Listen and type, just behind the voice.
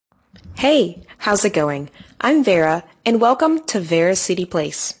Hey, how's it going? I'm Vera, and welcome to Vera's City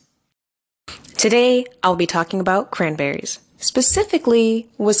Place. Today, I'll be talking about cranberries, specifically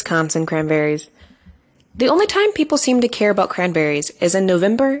Wisconsin cranberries. The only time people seem to care about cranberries is in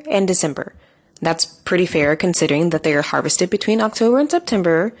November and December. That's pretty fair considering that they are harvested between October and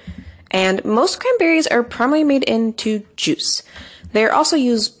September, and most cranberries are primarily made into juice. They are also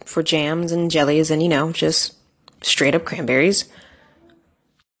used for jams and jellies and, just straight up cranberries.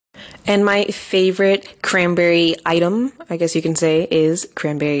 And my favorite cranberry item, I guess you can say, is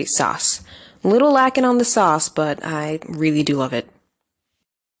cranberry sauce. A little lacking on the sauce, but I really do love it.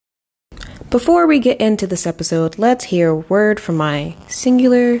 Before we get into this episode, let's hear a word from my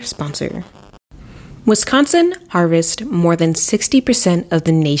singular sponsor. Wisconsin harvests more than 60% of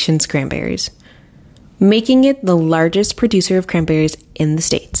the nation's cranberries, making it the largest producer of cranberries in the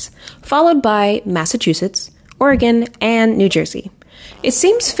states, followed by Massachusetts, Oregon, and New Jersey. It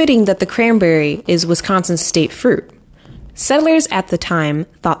seems fitting that the cranberry is Wisconsin's state fruit. Settlers at the time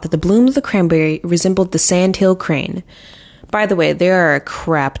thought that the blooms of the cranberry resembled the sandhill crane. By the way, there are a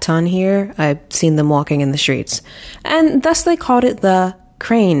crap ton here. I've seen them walking in the streets. And thus they called it the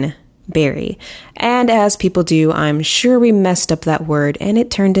craneberry. And as people do, I'm sure we messed up that word and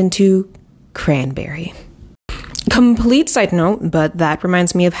it turned into cranberry. Complete side note, but that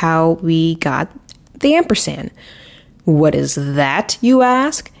reminds me of how we got the ampersand. What is that, you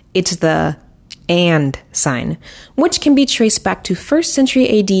ask? It's the and sign, which can be traced back to 1st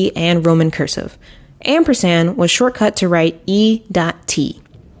century AD and Roman cursive. Ampersand was shortcut to write E.T.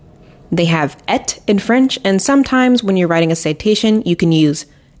 They have et in French, and sometimes when you're writing a citation, you can use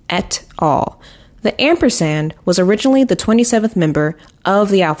et al. The ampersand was originally the 27th member of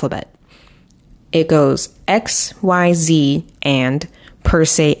the alphabet. It goes X, Y, Z, and per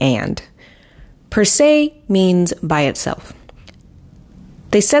se and. Per se means by itself.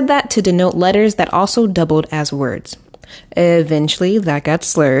 They said that to denote letters that also doubled as words. Eventually, that got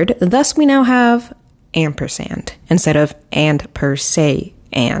slurred, thus we now have ampersand instead of and per se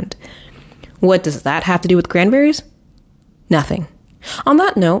and. What does that have to do with cranberries? Nothing. On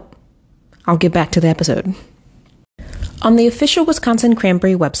that note, I'll get back to the episode. On the official Wisconsin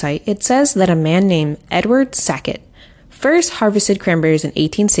cranberry website, it says that a man named Edward Sackett first harvested cranberries in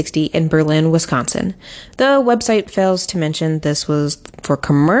 1860 in Berlin, Wisconsin. The website fails to mention this was for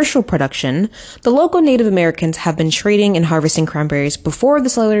commercial production. The local Native Americans have been trading and harvesting cranberries before the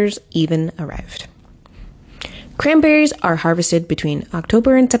settlers even arrived. Cranberries are harvested between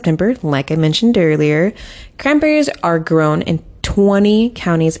October and September, like I mentioned earlier. Cranberries are grown in 20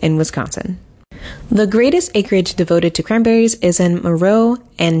 counties in Wisconsin. The greatest acreage devoted to cranberries is in Monroe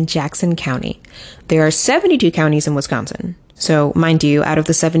and Jackson County. There are 72 counties in Wisconsin. So, mind you, out of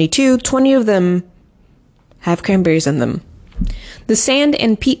the 72, 20 of them have cranberries in them. The sand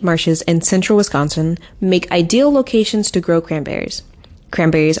and peat marshes in central Wisconsin make ideal locations to grow cranberries.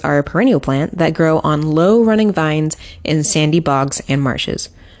 Cranberries are a perennial plant that grow on low-running vines in sandy bogs and marshes.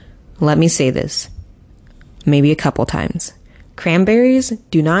 Let me say this, maybe a couple times. Cranberries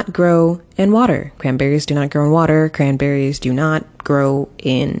do not grow in water. Cranberries do not grow in water. Cranberries do not grow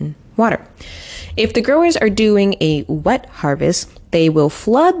in water. If the growers are doing a wet harvest, they will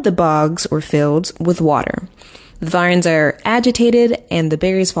flood the bogs or fields with water. The vines are agitated and the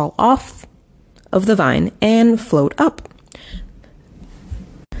berries fall off of the vine and float up.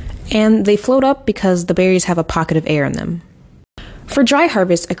 And they float up because the berries have a pocket of air in them. For dry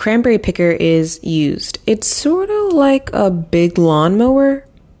harvest, a cranberry picker is used. It's sort of like a big lawnmower.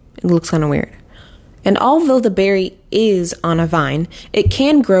 It looks kind of weird. And although the berry is on a vine, it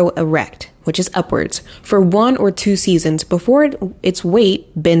can grow erect, which is upwards, for 1 or 2 seasons before its weight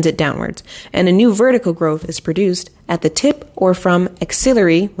bends it downwards, and a new vertical growth is produced at the tip or from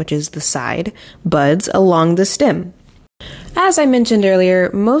axillary, which is the side, buds along the stem. As I mentioned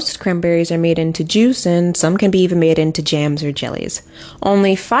earlier, most cranberries are made into juice and some can be even made into jams or jellies.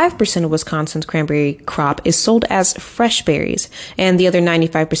 Only 5% of Wisconsin's cranberry crop is sold as fresh berries, and the other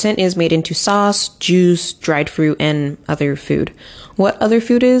 95% is made into sauce, juice, dried fruit, and other food. What other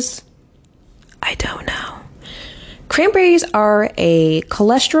food is? I don't know. Cranberries are a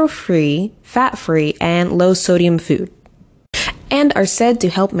cholesterol-free, fat-free, and low-sodium food, and are said to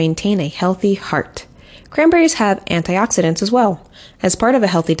help maintain a healthy heart. Cranberries have antioxidants as well. As part of a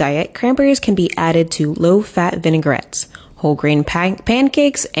healthy diet, cranberries can be added to low-fat vinaigrettes, whole grain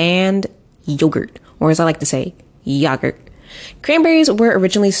pancakes, and yogurt, or as I like to say, yogurt. Cranberries were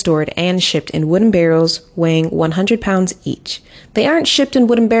originally stored and shipped in wooden barrels weighing 100 pounds each. They aren't shipped in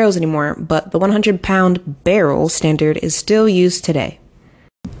wooden barrels anymore, but the 100-pound barrel standard is still used today.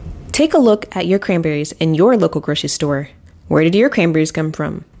 Take a look at your cranberries in your local grocery store. Where did your cranberries come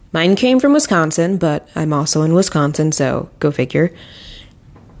from? Mine came from Wisconsin, but I'm also in Wisconsin, so go figure.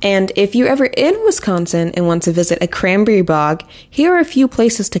 And if you're ever in Wisconsin and want to visit a cranberry bog, here are a few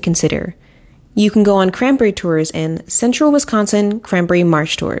places to consider. You can go on cranberry tours in Central Wisconsin Cranberry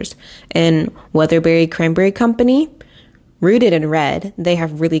Marsh Tours in Weatherbury Cranberry Company. Rooted in Red, they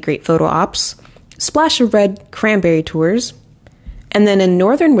have really great photo ops. Splash of Red Cranberry Tours. And then in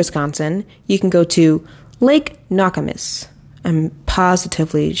northern Wisconsin, you can go to Lake Nokomis. I'm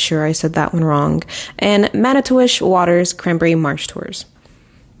positively sure I said that one wrong. And Manitowish Waters Cranberry Marsh Tours.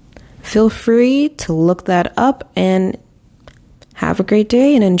 Feel free to look that up and have a great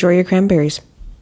day and enjoy your cranberries.